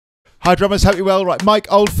Hi drummers, hope you're well. Right, Mike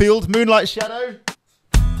Oldfield, Moonlight Shadow.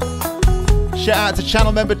 Shout out to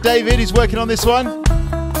channel member David, he's working on this one.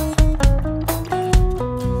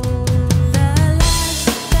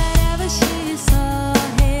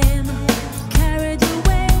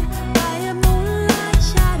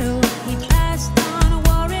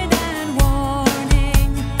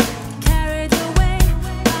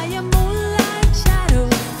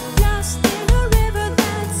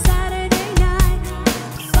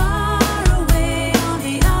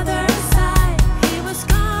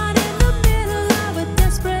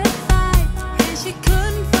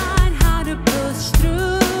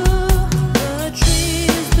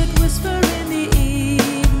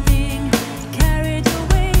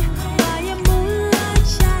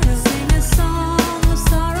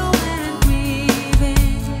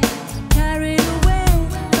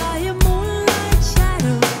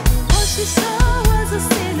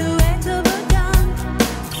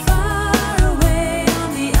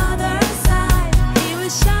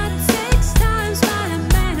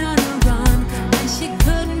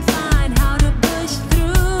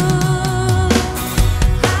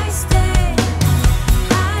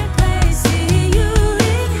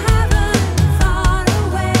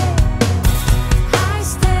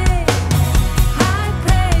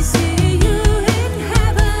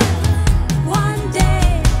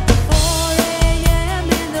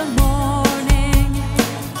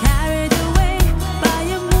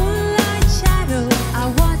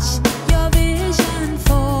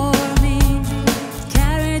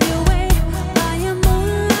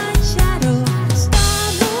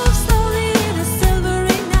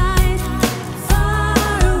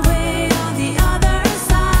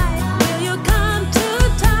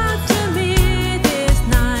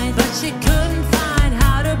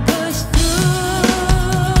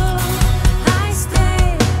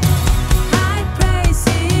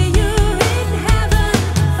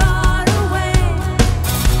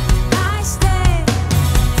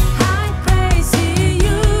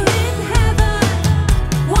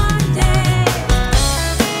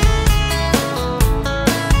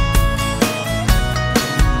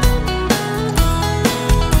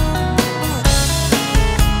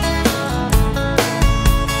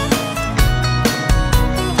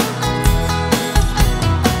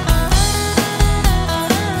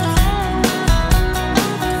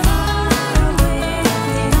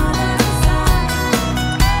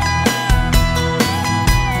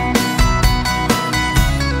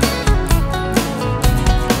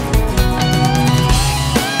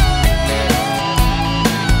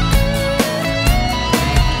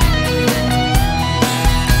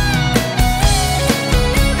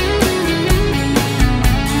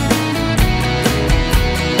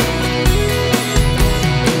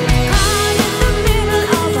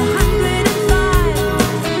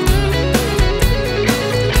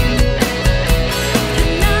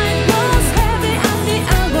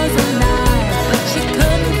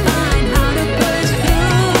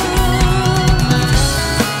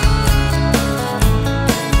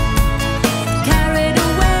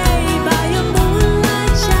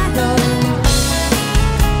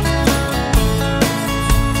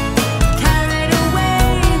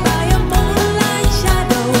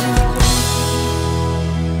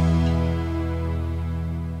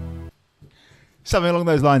 Something along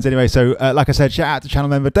those lines anyway. So like I said, shout out to channel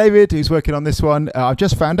member David who's working on this one. I've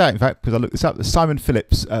just found out, in fact, because I looked this up, that Simon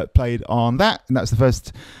Phillips played on that, and that's the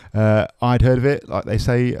first I'd heard of it. Like they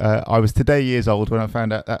say, I was today years old when I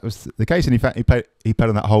found out that was the case, and in fact he played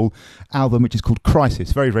on that whole album, which is called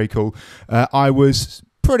Crisis. Very, very cool. I was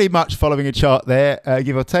pretty much following a chart there,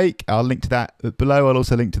 give or take. I'll link to that below. I'll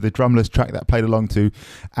also link to the drumless track that I played along to.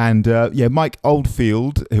 And yeah, Mike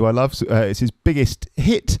Oldfield, who I love, it's his biggest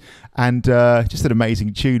hit, and just an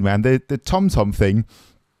amazing tune, man. The tom-tom thing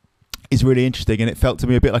is really interesting, and it felt to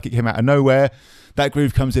me a bit like it came out of nowhere. That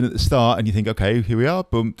groove comes in at the start and you think, okay, here we are,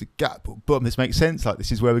 boom, boom, boom, this makes sense, like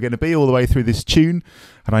this is where we're going to be all the way through this tune.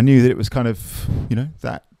 And I knew that it was kind of, you know,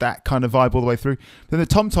 that kind of vibe all the way through. Then the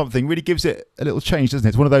tom-tom thing really gives it a little change, doesn't it?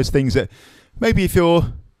 It's one of those things that maybe if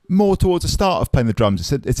you're more towards the start of playing the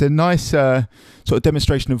drums, it's a nice sort of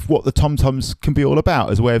demonstration of what the tom-toms can be all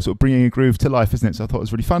about as a way of sort of bringing a groove to life, isn't it? So I thought it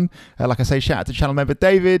was really fun. Like I say, shout out to channel member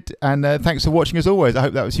David, and thanks for watching as always. I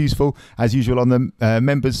hope that was useful. As usual, on the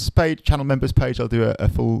members page, channel members page, I'll do a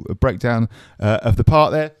full breakdown of the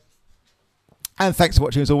part there. And thanks for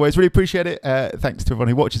watching as always. Really appreciate it. Thanks to everyone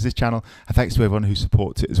who watches this channel, and thanks to everyone who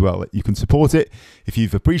supports it as well. You can support it if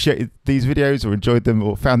you've appreciated these videos or enjoyed them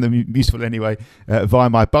or found them useful anyway via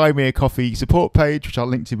my Buy Me a Coffee support page, which I'll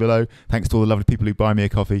link to below. Thanks to all the lovely people who buy me a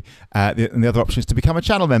coffee. And the other option is to become a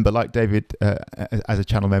channel member. Like David, as a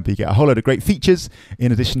channel member, you get a whole load of great features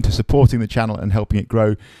in addition to supporting the channel and helping it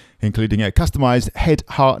grow, including a customized head,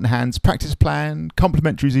 heart and hands practice plan,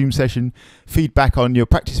 complimentary Zoom session, feedback on your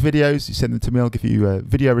practice videos. You send them to me, I'll give you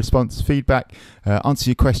video response feedback, answer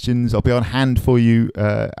your questions. I'll be on hand for you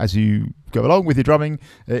as you go along with your drumming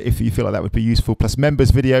if you feel like that would be useful. Plus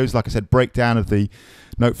members videos, like I said, breakdown of the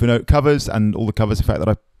note for note covers and all the covers, in fact, that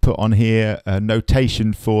I put on here,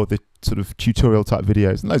 notation for the sort of tutorial type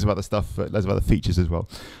videos, and loads of other stuff, loads of other features as well.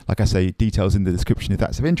 Like I say, details in the description if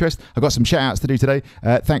that's of interest. I've got some shout outs to do today.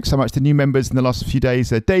 Thanks so much to new members in the last few days.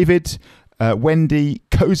 David, Wendy,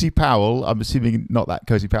 Cozy Powell, I'm assuming not that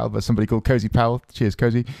Cozy Powell, but somebody called Cozy Powell. Cheers,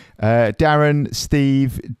 Cozy. Darren,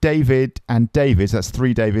 Steve, David, and Davids. That's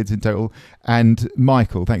 3 Davids in total. And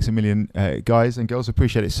Michael. Thanks a million, guys and girls.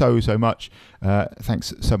 Appreciate it so much.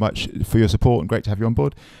 Thanks so much for your support, and great to have you on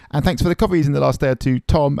board. And thanks for the coffees in the last day or two,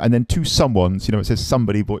 Tom, and then 2 someones. You know, it says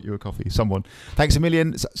somebody bought you a coffee. Someone. Thanks a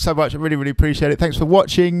million so much. I really appreciate it. Thanks for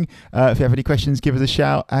watching. If you have any questions, give us a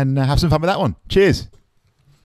shout and have some fun with that one. Cheers.